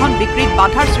ইলেক্ট্ৰিক বাহন বিক্ৰীত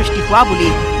বাধাৰ সৃষ্টি হোৱা বুলি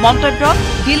মন্তব্য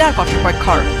ডিলাৰ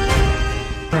কৰ্তৃপক্ষৰ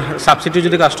সাবসিডি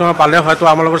যদি কাস্টমাৰ পালে হয়তো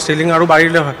আমাৰ লগত সেলিং আৰু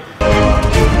বাঢ়িলে হয়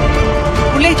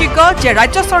উল্লেখযোগ্য যে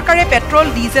ৰাজ্য চৰকাৰে পেট্ৰল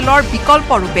ডিজেলৰ বিকল্প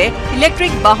ৰূপে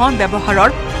ইলেক্ট্ৰিক বাহন ব্যৱহাৰৰ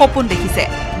সপোন দেখিছে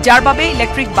যাৰ বাবে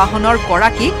ইলেক্ট্ৰিক বাহনৰ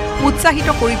গৰাকীক উৎসাহিত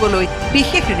কৰিবলৈ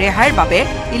বিশেষ ৰেহাইৰ বাবে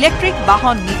ইলেক্ট্ৰিক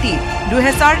বাহন নীতি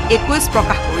 2021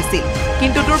 প্ৰকাশ কৰিছিল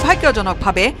কিন্তু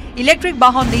দুৰ্ভাগ্যজনকভাৱে ইলেক্ট্ৰিক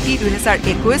বাহন নীতি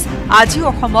 2021 আজিও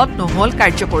অসমত নহল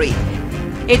কাৰ্যকৰী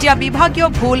এতিয়া বিভাগীয়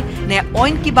ভুল নে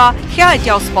অইন কিবা সেয়া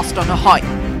এতিয়াও স্পষ্ট নহয়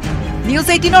নিউজ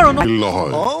 18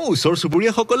 নহয় ওচৰ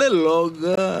চুবুৰীয়াসকলে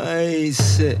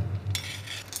লগাইছে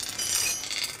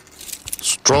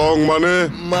ষ্ট্ৰং মানে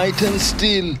মাইথান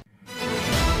ষ্টিল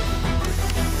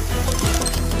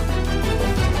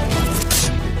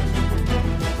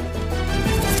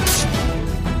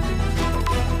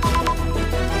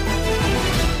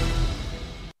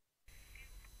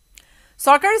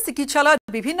চৰকাৰী চিকিৎসালয়ত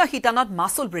বিভিন্ন শিতানত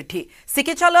মাচুল বৃদ্ধি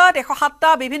চিকিৎসালয়ত 107টা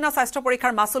বিভিন্ন স্বাস্থ্য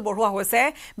পৰীক্ষাৰ মাচুল বঢ়োৱা হৈছে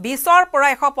 20ৰ পৰা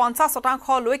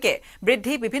 150% লৈকে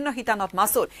বৃদ্ধি বিভিন্ন শিতানত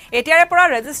মাচুল এতিয়াৰে পৰা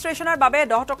ৰেজিষ্ট্ৰেচনৰ বাবে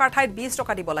 10 টকাৰ ঠাইত 20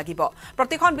 টকা দিব লাগিব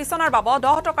প্ৰতিখন বিছনাৰ বাবে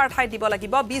 10 টকাৰ ঠাইত দিব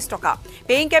লাগিব 20 টকা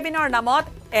পেইং কেবিনৰ নামত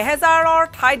 1000ৰ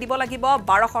ঠাইত দিব লাগিব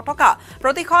 1200 টকা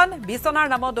প্ৰতিখন বিছনাৰ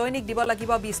নামত দৈনিক দিব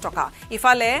লাগিব 20 টকা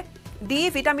ইফালে ডি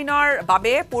ভিটামিনৰ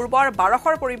বাবে পূৰ্বৰ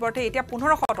 1200ৰ পৰিৱৰ্তে এতিয়া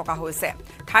 1500 টকা হৈছে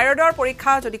থাইৰয়ডৰ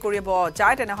পৰীক্ষা যদি কৰিব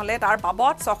যায় তেনেহলে তাৰ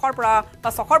বাবদ 600ৰ পৰা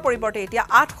 600ৰ পৰিৱৰ্তে এতিয়া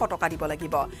 800 টকা দিব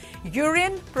লাগিব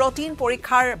ইউৰিন প্ৰটিন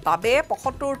পৰীক্ষাৰ বাবে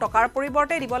 75 টকাৰ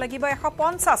পৰিৱৰ্তে দিব লাগিব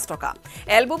 150 টকা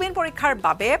এলবুমিন পৰীক্ষাৰ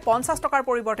বাবে 50 টকাৰ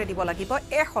পৰিৱৰ্তে দিব লাগিব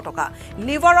 100 টকা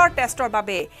লিভাৰৰ টেষ্টৰ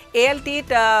বাবে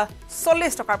এএলটিত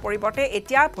 40 টকাৰ পৰিৱৰ্তে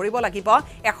এতিয়া ভৰিব লাগিব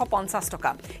 150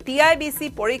 টকা টিআইবিসি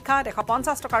পৰীক্ষাত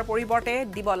 150 টকাৰ পৰিৱৰ্তে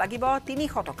দিব লাগিব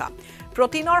 300 টকা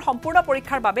প্ৰটিনৰ সম্পূৰ্ণ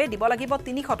পৰীক্ষাৰ বাবে দিব লাগিব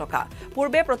 300 টকা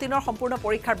পূৰ্বে প্ৰটিনৰ সম্পূৰ্ণ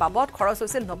পৰীক্ষাৰ বাবদ খৰচ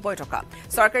হৈছিল 90 টকা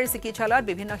চৰকাৰী চিকিৎসালয়ত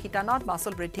বিভিন্ন শিতানত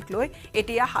মাচুল বৃদ্ধিক লৈ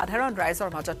এতিয়া সাধাৰণ ৰাইজৰ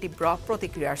মাজত তীব্ৰ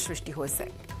প্ৰতিক্ৰিয়াৰ সৃষ্টি হৈছে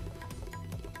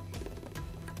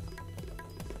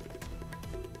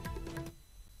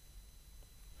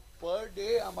पर डे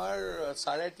আমাৰ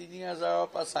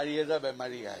 3500 পৰা 4000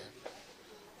 বেমাৰী আহে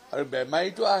আৰু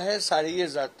বেমাৰীটো আহে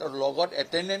 4000 তাৰ লগত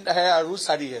এটেন্ডেন্ট আহে আৰু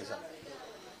 4000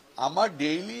 আমাৰ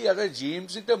ডেইলি ইয়াতে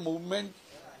জিএমচিতে মুভমেন্ট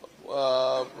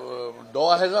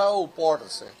 10000 ওপৰত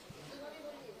আছে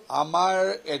আমাৰ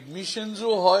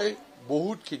এডমিশনজো হয়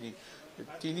বহুতখিনি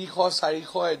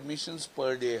 300-400 এডমিশনস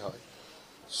পাৰ ডে হয়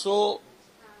সো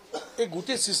এই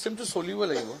গোটেই সিস্টেমটো চলিব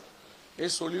লাগিব এই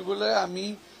চলিবলৈ আমি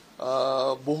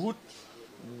বহুত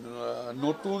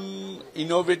নতুন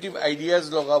ইনোভেটিভ আইডিয়াজ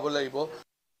লগাব লাগিব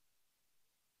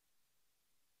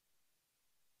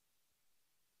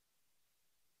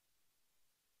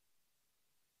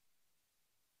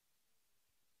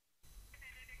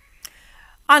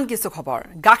আন কিছু খবৰ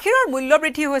গাখীৰৰ মূল্য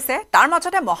বৃদ্ধি হৈছে তাৰ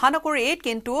মাজতে মহানগৰীত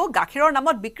কিন্তু গাখীৰৰ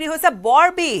নামত বিক্ৰী হৈছে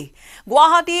বৰবি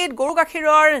গুৱাহাটীত গৰু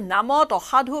গাখীৰৰ নামত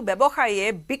অসাধু ব্যৱসায়ীয়ে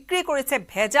বিক্ৰী কৰিছে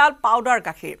ভেজাল পাউডাৰ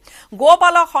গাখীৰ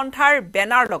গোপালক সন্থাৰ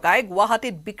বেনাৰ লগাই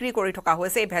গুৱাহাটীত বিক্ৰী কৰি থকা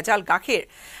হৈছে এই ভেজাল গাখীৰ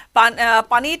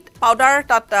পানীত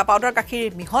পাউডাৰ গাখীৰ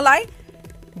মিহলাই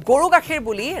গৰু গাখীৰ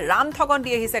বুলি ৰাম ঠগন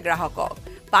দি আহিছে গ্ৰাহকক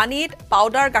পানীত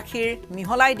পাউডাৰ গাখীৰ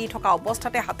মিহলাই দি থকা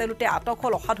অৱস্থাতে হাতেলুতে আটক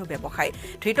হল অসাধু ব্যৱসায়ী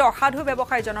ধৃত অসাধু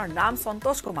ব্যৱসায়ীজনৰ নাম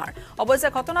সন্তোষ কুমাৰ অৱশ্যে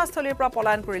ঘটনাস্থলীৰ পৰা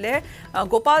পলায়ন কৰিলে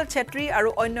গোপাল ছেত্ৰী আৰু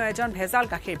অন্য এজন ভেজাল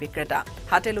গাখীৰ বিক্ৰেতা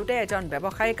হাতেলুতে এজন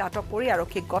ব্যৱসায়ীক আটক কৰি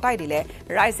আৰক্ষীক গতাই দিলে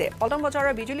ৰাইজে পল্টন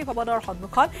বজাৰৰ বিজুলী ভৱনৰ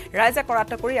সন্মুখত ৰাইজে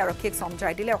কৰাত কৰি আৰক্ষীক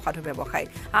সমঝাই দিলে অসাধু ব্যৱসায়ী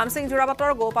আমসিং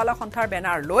জোৰাবাটৰ গোপালক সন্থাৰ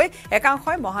বেনাৰ লৈ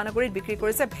একাংশই মহানগৰীত বিক্ৰী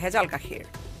কৰিছে ভেজাল গাখীৰ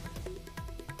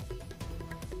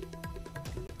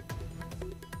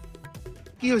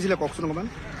কি হৈছিলে কওকচোন অকমান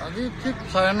আজি ঠিক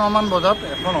 9:30 মান বজাত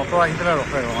এখন অটো আহি পেলাই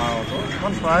ৰখে ৰঙা অটো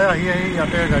এখন প্ৰায় আহি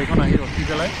ইয়াতে গাড়ীখন আহি ৰখি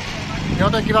পেলাই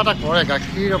সিহঁতে কিবা এটা কৰে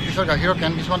গাখীৰ অফিচৰ গাখীৰৰ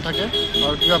কেন কিছুমান থাকে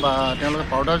আৰু কিবা তেওঁলোকে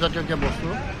পাউডাৰ জাতীয় কিবা বস্তু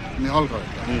মিহল কৰে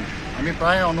আমি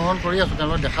প্ৰায় অনুসৰণ কৰি আছোঁ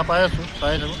তেওঁলোকে দেখা পাই আছোঁ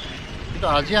চাই থাকোঁ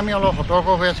কিন্তু আজি আমি অলপ সতৰ্ক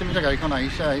হৈ আছিলোঁ যে গাড়ীখন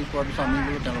আহিছে, আহি পোৱাৰ পিছত আমি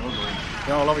বোলো তেওঁলোকক ধৰিম।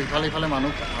 তেওঁ অলপ ইফালে ইফালে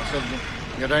মানুহ আছে,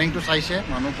 গেডাৰিংটো চাইছে,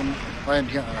 মানুহ কোনোবাই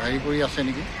হেৰি কৰি আছে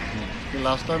নেকি।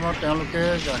 লাষ্ট টাইমত তেওঁলোকে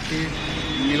গাখীৰ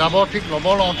মিলাব ঠিক ল'ব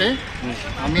লওঁতেই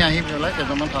আমি আহি পেলাই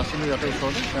কেইজনমান আছিলোঁ ইয়াতে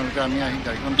ওচৰতে, তেওঁলোকে আমি আহি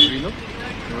গাড়ীখন ধৰিলোঁ।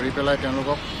 ধৰি পেলাই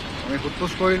তেওঁলোকক আমি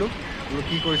সোধ-পোছ কৰিলোঁ, বোলো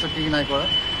কি কৰিছে কি নাই কৰা।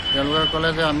 তেওঁলোকে ক'লে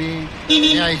যে আমি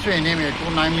এনেই আহিছোঁ, এনেই একো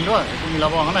নাই মিলোৱা, একো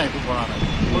মিলাব অহা নাই, একো কৰা নাই।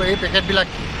 বোলো এই পেকেটবিলাক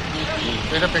কি?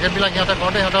 এতিয়া পেকেটবিলাক সিহঁতে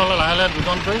কৰোঁতে সিহঁতে হ'লে লাহে লাহে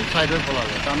দুজনকৈ চাইড হৈ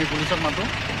পলালে। আমি পুলিচক মাতোঁ,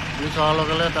 পুলিচ অহাৰ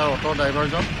লগে লগে তাৰ অ'টো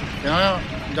ড্ৰাইভাৰজন তেওঁ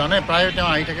জানে, প্ৰায় তেওঁ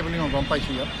আহি থাকে বুলি মই গম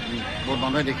পাইছোঁ ইয়াত, বহুত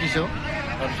মানুহে দেখিছেও।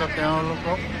 তাৰপিছত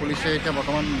তেওঁলোকক পুলিচে এতিয়া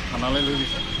বৰ্তমান থানালৈ লৈ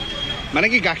গৈছে। মানে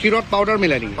কি গাখীৰত পাউডাৰ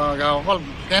মিলাই নেকি? অকল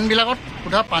কেনবিলাকত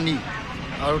সোধা পানী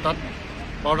আৰু তাত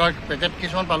পাউডাৰ পেকেট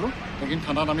কিছুমান পালোঁ, সেইখিনি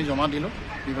থানাত আমি জমা দিলোঁ,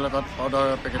 দি পেলাই তাত পাউডাৰ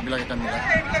পেকেটবিলাক এতিয়া মিলাই।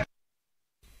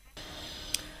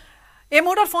 এই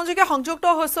মুহূৰ্তত ফোনযোগে সংযুক্ত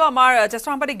হৈছোঁ আমাৰ জ্যেষ্ঠ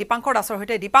সাংবাদিক দীপাংকৰ দাসৰ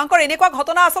সৈতে। দীপাংকৰ, এনেকুৱা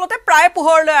ঘটনা আচলতে প্ৰায়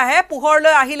পোহৰলৈ আহে,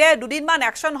 পোহৰলৈ আহিলে দুদিনমান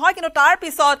একশ্যন হয়, কিন্তু তাৰ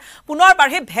পিছত পুনৰ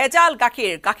বাঢ়ে ভেজাল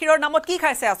গাখীৰৰ নামত কি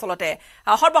খাইছে আচলতে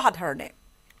সৰ্বসাধাৰণে?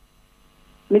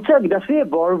 নিশ্চয় গীতাশ্ৰী,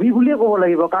 বৰভি বুলিয়ে ক'ব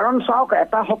লাগিব, কাৰণ চাওক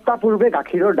এটা সপ্তাহ পূৰ্বে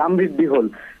গাখীৰৰ দাম বৃদ্ধি হ'ল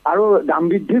আৰু দাম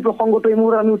বৃদ্ধিৰ প্ৰসংগটো এই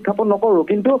মুহূৰ্তত আমি উত্থাপন নকৰোঁ,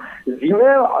 কিন্তু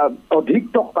যিয়ে অধিক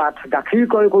টকাত গাখীৰ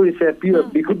ক্ৰয় কৰিছে,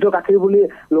 বিশুদ্ধ গাখীৰ বুলি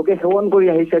লোকে সেৱন কৰি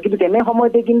আহিছে, কিন্তু তেনে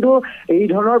সময়তে কিন্তু এই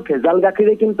ধৰণৰ ভেজাল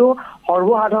গাখীৰে কিন্তু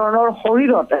সৰ্বসাধাৰণৰ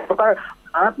শৰীৰত এক প্ৰকাৰ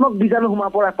মাৰাত্মক বীজাণু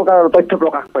সোমাই পৰা এক প্ৰকাৰৰ তথ্য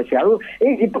প্ৰকাশ পাইছে। আৰু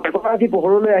এই যিটো আজি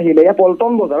পোহৰলৈ আহিলে, এয়া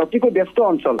পল্টন বজাৰ অতিকৈ ব্যস্ত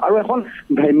অঞ্চল আৰু এখন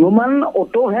ভ্ৰাম্যমান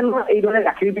অটো ভেনত এইদৰে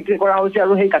গাখীৰ বিক্ৰী কৰা হৈছে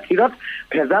আৰু সেই গাখীৰত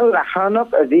ভেজাল ৰাসায়নিক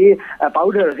যি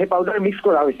পাউডাৰ, সেই পাউডাৰ মিক্স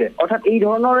কৰা হৈছে। অৰ্থাৎ এই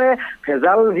ধৰণৰে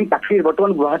ভেজাল যি গাখীৰ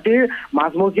বৰ্তমান গুৱাহাটীৰ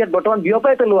মাজমজিয়াত বৰ্তমান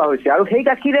বিয়পাই পেলোৱা হৈছে আৰু সেই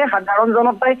গাখীৰে সাধাৰণ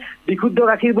জনতাই বিশুদ্ধ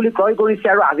গাখীৰ বুলি ক্ৰয় কৰিছে।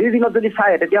 আৰু আজিৰ দিনত যদি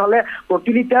চায় তেতিয়াহ'লে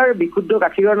প্ৰতি লিটাৰ বিশুদ্ধ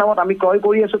গাখীৰৰ নামত আমি ক্ৰয়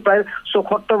কৰি আছোঁ প্ৰায়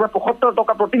 74 বা 75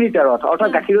 টকা প্ৰতি লিটাৰত।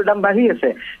 গাখীৰৰ দাম বাঢ়ি আছে।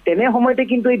 তেনে সময়তে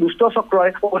কিন্তু এই দুষ্ট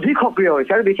চক্ৰই অধিক সক্ৰিয়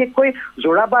হৈছে আৰু বিশেষকৈ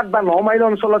যোৰাবাট বা 9 মাইল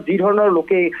অঞ্চলত যি ধৰণৰ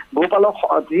লোকে গোপালক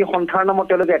যি সন্থাৰ নামত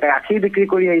তেওঁলোকে গাখীৰ বিক্ৰী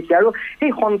কৰি আহিছে আৰু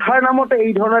সেই সন্থাৰ নামতে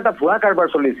এই ধৰণৰ এটা ভুৱা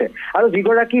কাৰবাৰ চলিছে। আৰু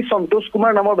যিগৰাকী সন্তোষ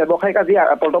কুমাৰ নামৰ ব্যৱসায়িক আজি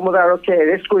পল্টন বজাৰ আৰক্ষীয়ে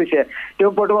এৰেষ্ট কৰিছে,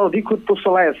 তেওঁক বৰ্তমান অধিক সোধ-পোছ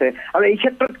চলাই আছে। আৰু এই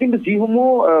ক্ষেত্ৰত কিন্তু যিসমূহ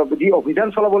যি অভিযান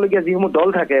চলাবলগীয়া যিসমূহ দল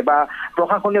থাকে বা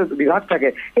প্ৰশাসনীয় বিভাগ থাকে,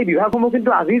 সেই বিভাগসমূহ কিন্তু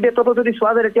আজিৰ ডেটতো যদি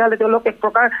চোৱা যায় তেতিয়াহ'লে তেওঁলোক এক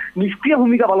প্ৰকাৰ নিষ্ক্ৰিয়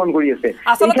ভূমিকা পালন কৰি আছে।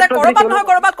 আচলতে কৰবাত নহয়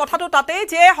কৰবাত কথাটো তাতেই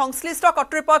যে সংশ্লিষ্ট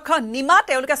কৰ্তৃপক্ষ নিমা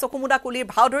তেওঁলোকে চকুমুদা কুলিৰ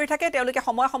ভাও ধৰি থাকে, তেওঁলোকে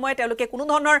সময়ে সময়ে তেওঁলোকে কোনো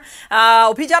ধৰণৰ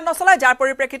অভিযান নচলায়, যাৰ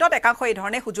পৰিপ্ৰেক্ষিতত একাংশ এই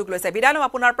ধৰণে সুযোগ লৈছে। বিদায় লম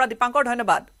আপোনাৰ পৰা দীপাংকৰ,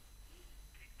 ধন্যবাদ।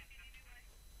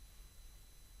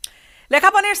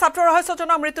 লেখাপানীৰ ছাত্ৰ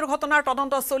ৰহস্যজনক মৃত্যুৰ ঘটনাৰ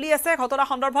তদন্ত চলি আছে। ঘটনা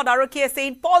সন্দৰ্ভত আৰক্ষীয়ে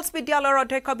ছেইণ্ট পলছ বিদ্যালয়ৰ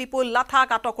অধ্যক্ষ বিপুল লাথাক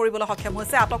আটক কৰিবলৈ সক্ষম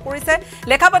হৈছে। আটক কৰিছে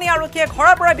লেখাপানী আৰক্ষীয়ে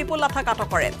ঘৰৰ পৰা বিপুল লাথাক আটক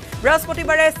কৰে।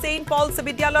 বৃহস্পতিবাৰে ছেইণ্ট পলছ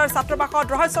বিদ্যালয়ৰ ছাত্ৰাবাসত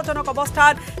ৰহস্যজনক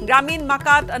অৱস্থাত গ্ৰামীণ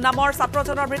মাকাত নামৰ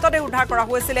ছাত্ৰজনৰ মৃতদেহ উদ্ধাৰ কৰা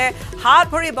হৈছিলে। হাত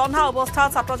ভৰি বন্ধা অৱস্থাত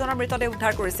ছাত্ৰজনৰ মৃতদেহ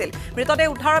উদ্ধাৰ কৰিছিল। মৃতদেহ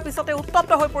উদ্ধাৰৰ পিছতে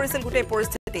উত্তপ্ত হৈ পৰিছিল গোটেই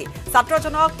পৰিস্থিতি।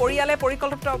 ছাত্ৰজনক পৰিয়ালে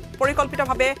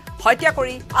পৰিকল্পিতভাৱে হত্যা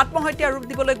কৰি আত্মহত্যা ৰূপ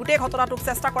দিবলৈ গোটেই ঘটনাটোক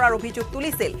চেষ্টা কৰাৰ অভিযোগ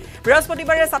তুলিছিল।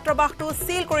 বৃহস্পতিবাৰে ছাত্ৰাবাসটো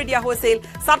চিল কৰি দিয়া হৈছিল।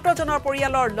 ছাত্ৰজনৰ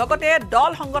পৰিয়ালৰ লগতে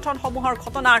দল সংগঠনসমূহৰ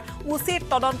ঘটনাৰ উচিত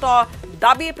তদন্ত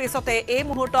দাবীৰ পিছতে এই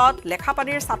মুহূৰ্তত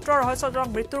লেখাপানীৰ ছাত্ৰ ৰহস্যজনক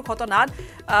মৃত্যুৰ ঘটনাত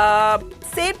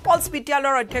ছেইণ্ট পলছ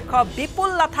বিদ্যালয়ৰ অধ্যক্ষ বিপুল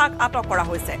লাথাক আটক কৰা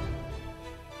হৈছে।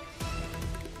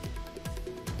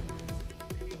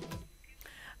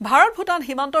 ভাৰত ভূটান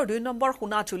সীমান্তৰ 2 নম্বৰ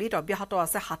সোণাজুলিত অব্যাহত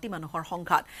আছে 60 মানুহৰ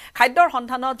সংঘাত। খাদ্যৰ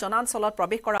সন্ধানত জনাঞ্চলত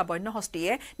প্ৰৱেশ কৰা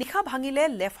বন্যহস্তীয়ে নিশা ভাঙিলে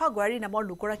লেফা গোৱাৰী নামৰ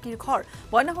লোকগৰাকীৰ ঘৰ।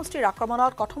 বন্যহস্তীৰ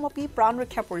আক্ৰমণত কথমপি প্ৰাণ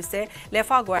ৰক্ষা পৰিছে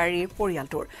লেফা গোৱাৰীৰ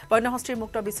পৰিয়ালটোৰ। বন্যহস্তীৰ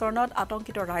মুক্ত বিচৰণত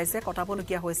আতংকিত ৰাইজে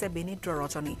কটাবলগীয়া হৈছে বিনিদ্ৰ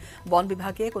ৰজনী। বন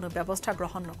বিভাগে কোনো ব্যৱস্থা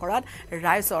গ্ৰহণ নকৰাত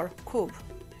ৰাইজৰ ক্ষোভ।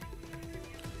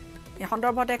 এই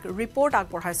সন্দৰ্ভত এক ৰিপৰ্ট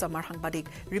আগবঢ়াইছে আমাৰ সাংবাদিক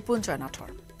ৰিপুঞ্জয় নাথৰ।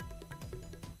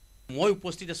 মই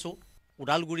উপস্থিত আছোঁ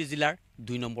ওদালগুৰি জিলাৰ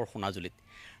 2 নম্বৰ সোণাজুলিত।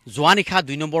 যোৱা নিশা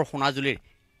 2 নম্বৰ সোণাজুলিৰ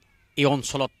এই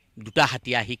অঞ্চলত দুটা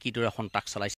হাতী আহি কিদৰে সন্ত্ৰাস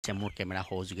চলাইছে মোৰ কেমেৰা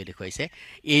সহযোগে দেখুৱাইছে।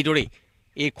 এইদৰেই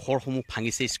এই ঘৰসমূহ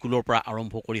ভাঙিছে, স্কুলৰ পৰা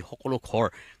আৰম্ভ কৰি সকলো ঘৰ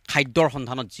খাদ্যৰ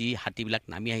সন্ধানত যি হাতীবিলাক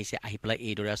নামি আহিছে, আহি পেলাই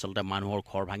এইদৰে আচলতে মানুহৰ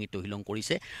ঘৰ ভাঙি তহিলং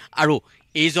কৰিছে আৰু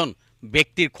এইজন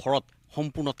ব্যক্তিৰ ঘৰত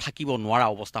সম্পূৰ্ণ থাকিব নোৱাৰা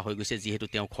অৱস্থা হৈ গৈছে, যিহেতু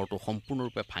তেওঁ ঘৰটো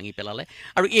সম্পূৰ্ণৰূপে ভাঙি পেলালে।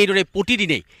 আৰু এইদৰে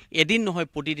প্ৰতিদিনেই এদিন নহয়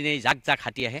প্ৰতিদিনেই জাক জাক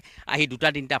হাতী আহি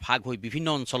 2-3টা ভাগ হৈ বিভিন্ন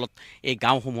অঞ্চলত এই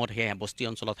গাঁওসমূহত সেই বস্তি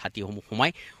অঞ্চলত হাতীসমূহ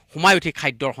সোমাই উঠি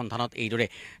খাদ্যৰ সন্ধানত এইদৰে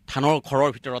ধানৰ ঘৰৰ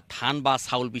ভিতৰত ধান বা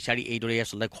চাউল বিচাৰি এইদৰে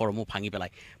আচলতে ঘৰসমূহ ভাঙি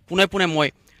পেলায়। পোনে পোনে মই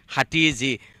হাতীৰ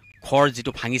যি ঘৰ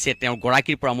যিটো ভাঙিছে তেওঁৰ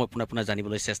গৰাকীৰ পৰা মই পোনে পোনে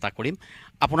জানিবলৈ চেষ্টা কৰিম।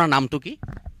 আপোনাৰ নামটো কি?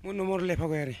 মোৰ নম্বৰ লেফা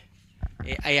গোৱাৰী।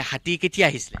 এই হাতী কেতিয়া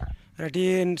আহিছিলে? ৰাতি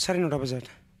 9:30 বজাত।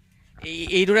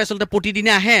 এইদৰে আচলতে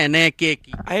প্ৰতিদিনে আহে নে কি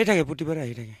আহি থাকে প্ৰতিবাৰে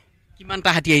আহি থাকে কিমানটা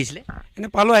হাতী আহিছিলে এনে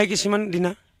পালো আহে কিছুমান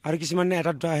দিনা আৰু কিছুমান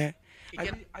এটা দুটা আহে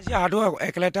আজি আহাটো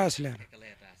একলা এটা আছিলে আৰু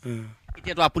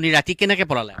এতিয়াতো আপুনি ৰাতি কেনেকৈ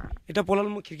পলালে এতিয়া পলাল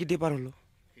মই খিৰিকী দি পাৰ হ'লো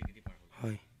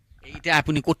হয় এতিয়া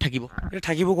আপুনি ক'ত থাকিব এতিয়া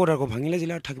থাকিব ক'ত আকৌ ভাঙিলে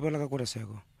জিলাত থাকিব লগা ক'ত আছে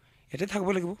আকৌ ইয়াতে থাকিব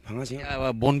লাগিব ভাঙা চিঙা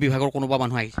বন বিভাগৰ কোনোবা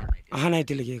মানুহ আহিছে অহা নাই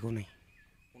এতিয়ালৈকে একো নাই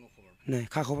নাই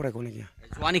খা খবৰ একো নাইকিয়া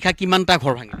যোৱা নিশা কিমানটা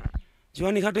ঘৰ ভাঙিলে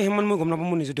যোৱা নিশাটো সিমান মই গম নাপাওঁ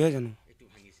মই নিজেটোহে জানো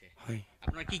হয়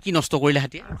আপোনাৰ কি নষ্ট কৰিলে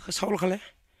হাতীয়ে চাউল খালে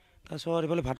তাৰপিছত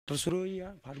এইফালে ভাতৰ চৰু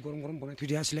ভাত গৰম গৰম বনাই থৈ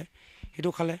দিয়া আছিলে সেইটো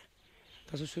খালে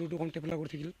তাৰপিছত চৰুটো কম টেপলা কৰি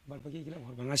থাকিল বাদ বাকী এইগিলা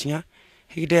ঘৰ ভাঙা চিঙা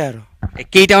সেইকেইটাই আৰু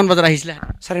কেইটামান বজাত আহিছিলে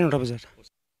 9:30 বজাত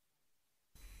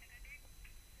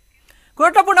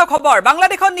গুৰুত্বপূৰ্ণ খবৰ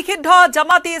বাংলাদেশত নিষিদ্ধ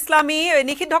জামাতি ইছলামী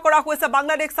নিষিদ্ধ কৰা হৈছে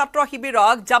বাংলাদেশ ছাত্ৰ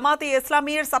শিবিৰক জামাতি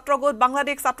ইছলামীৰ ছাত্ৰ গোট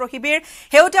বাংলাদেশ ছাত্ৰ শিবিৰ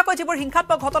হেউতীয়াকৈ যিবোৰ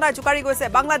হিংসাত্মক ঘটনাই জোকাৰি গৈছে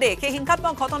বাংলাদেশ সেই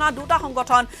হিংসাত্মক ঘটনা দুটা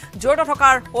সংগঠন জড়িত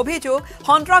থকাৰ অভিযোগ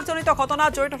সন্ত্ৰাসজনিত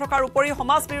ঘটনাত জড়িত থকাৰ উপৰি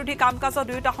সমাজ বিৰোধী কাম কাজৰ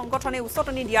দুয়োটা সংগঠনে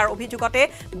উচতনি দিয়াৰ অভিযোগতে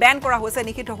বেন কৰা হৈছে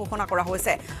নিষিদ্ধ ঘোষণা কৰা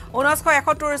হৈছে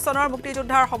 1971 চনৰ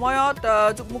মুক্তিযুদ্ধৰ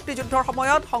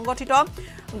সময়ত সংগঠিত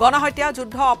গণহত্যা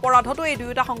যুদ্ধ অপৰাধতো এই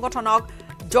দুয়োটা সংগঠনক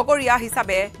জগৰীয়া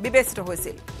হিচাপে বিবেচিত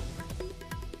হৈছিল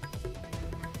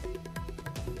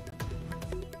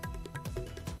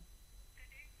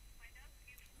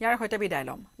ইয়াৰ সৈতে বিদায়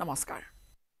লম নমস্কাৰ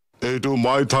এইটো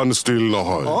মাইথান ষ্টিল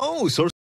নহয়